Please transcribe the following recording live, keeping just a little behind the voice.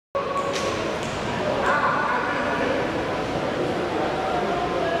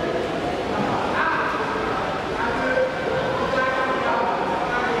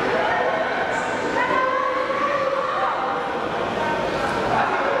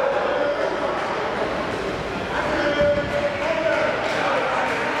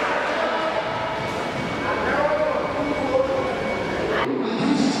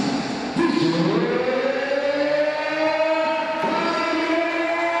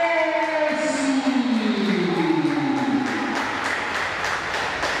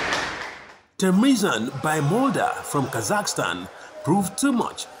Temrizan Baimolda from Kazakhstan proved too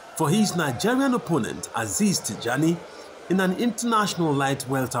much for his Nigerian opponent Aziz Tijani in an international light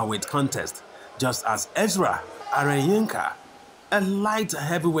welterweight contest, just as Ezra Areyenka, a light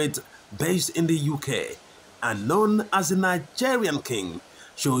heavyweight based in the UK and known as the Nigerian King,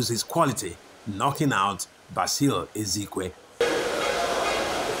 shows his quality, knocking out Basil Ezekwe.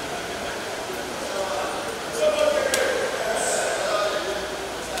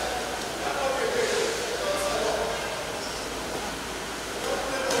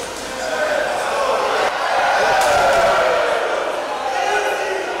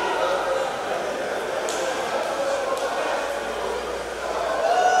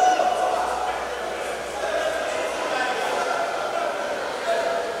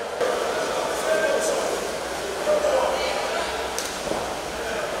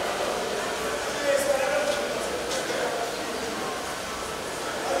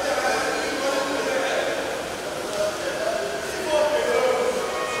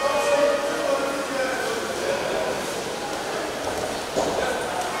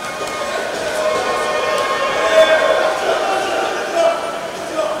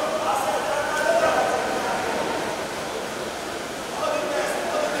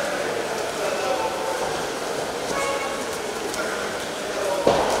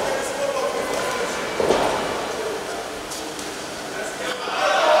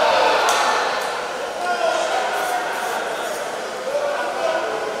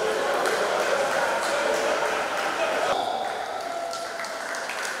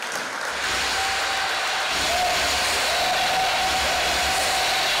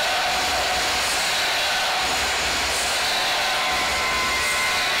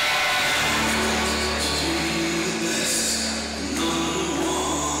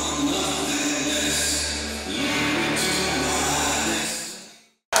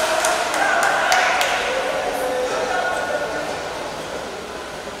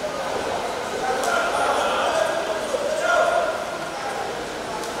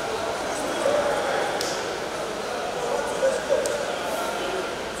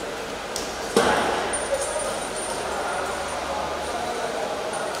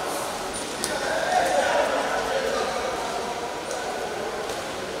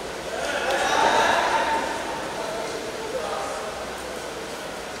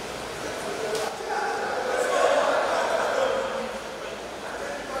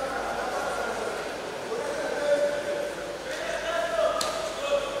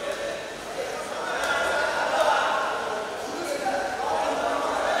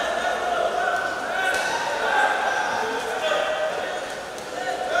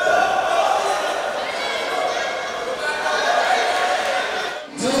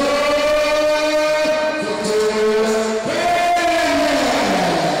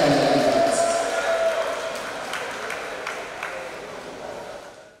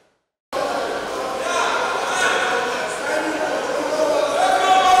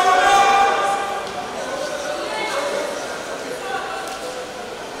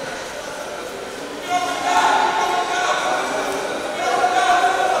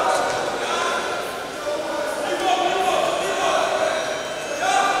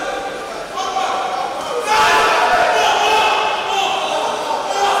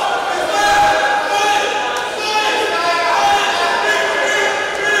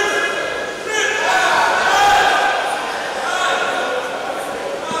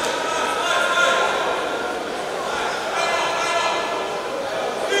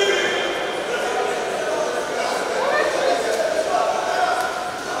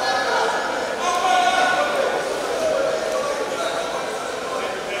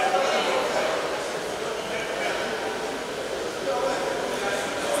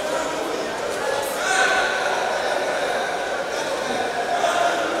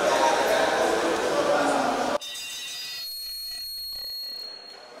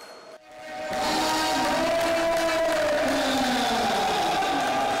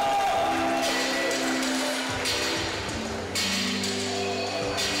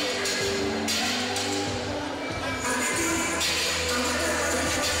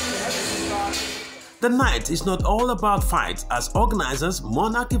 The night is not all about fights, as organizers,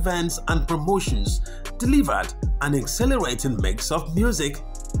 Monarch Events and Promotions delivered an exhilarating mix of music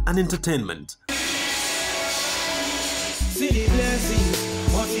and entertainment. See the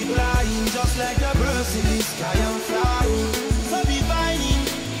blessings multiplying just like the birds in the sky and flying. So divining,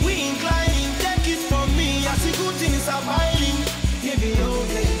 we inclining, take it from me as the good things are piling. Give it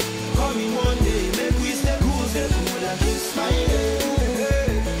okay, coming one day, make we stay cool and keep smiling.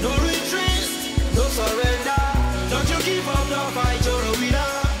 No retreat, no surrender, don't you give up, no fight, you're a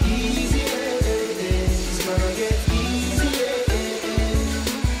winner. Easy.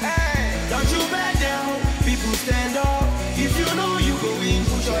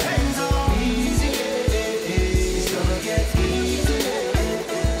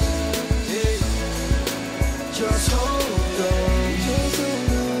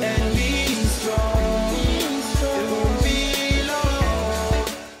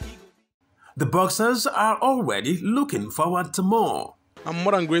 The boxers are already looking forward to more. I'm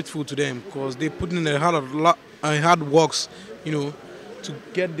more than grateful to them because they put in a hard works, to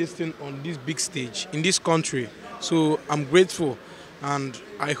get this thing on this big stage in this country. So I'm grateful, and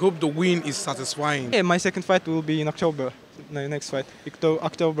I hope the win is satisfying. Yeah, my second fight will be in October. My next fight,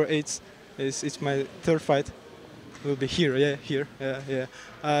 October 8th, it's my third fight. Will be here, here.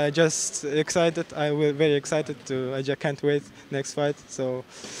 Just excited. I will very excited to. I just can't wait next fight. So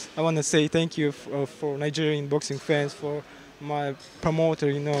I want to say thank you for Nigerian boxing fans, for my promoter.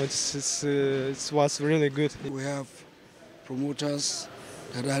 It was really good. We have promoters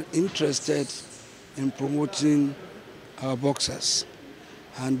that are interested in promoting our boxers,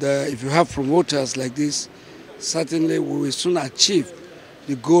 and if you have promoters like this, certainly we will soon achieve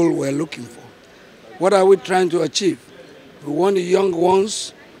the goal we're looking for. What are we trying to achieve? We want the young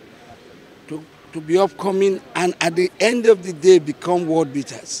ones to be upcoming and at the end of the day become world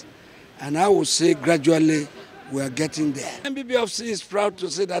beaters. And I would say gradually we are getting there. NBBFC is proud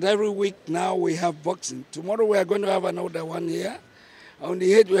to say that every week now we have boxing. Tomorrow we are going to have another one here. On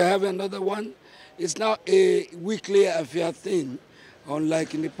the 8th we have another one. It's now a weekly affair thing,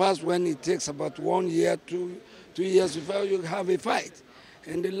 unlike in the past when it takes about 1 year, 2 years before you have a fight.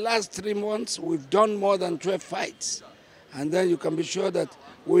 In the last 3 months, we've done more than 12 fights. And then you can be sure that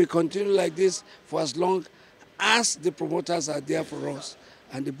we will continue like this for as long as the promoters are there for us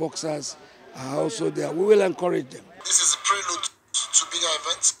and the boxers are also there. We will encourage them. This is a prelude to bigger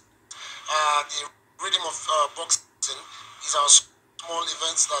events. The rhythm of boxing is our small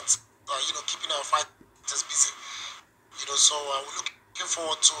events that are, keeping our fighters busy. So we're looking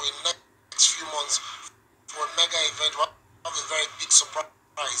forward to in the next few months for a mega event. We'll have a very big surprise.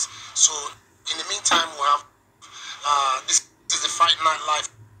 So in the meantime, we'll have this is the Fight Night Live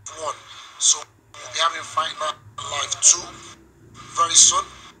 1. So we'll be having Fight Night Live 2 very soon,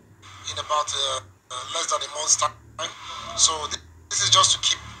 in about less than a month's time. So this is just to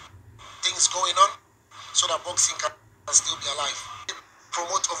keep things going on so that boxing can still be alive.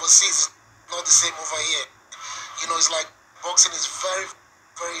 Promote overseas is not the same over here. It's like boxing is very,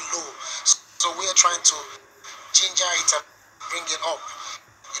 very low. So we are trying to ginger it and bring it up.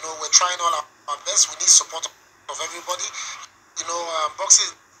 We're trying all our best. We need support of everybody.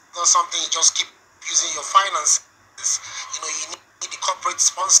 Boxing is not something you just keep using your finances. You need the corporate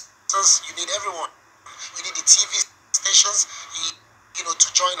sponsors. You need everyone. You need the TV stations.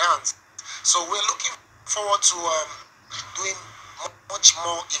 To join hands. So we're looking forward to doing much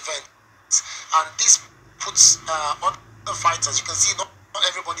more events, and this puts other fighters. You can see not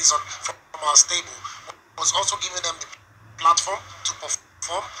everybody's from our stable. Was also giving them the platform to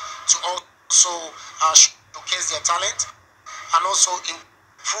perform, to also showcase their talent, and also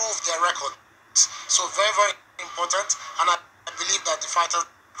improve their record. So very, very important, and I believe that the fighters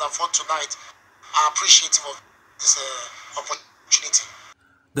that fought tonight are appreciative of this opportunity.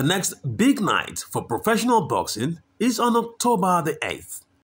 The next big night for professional boxing is on October the 8th.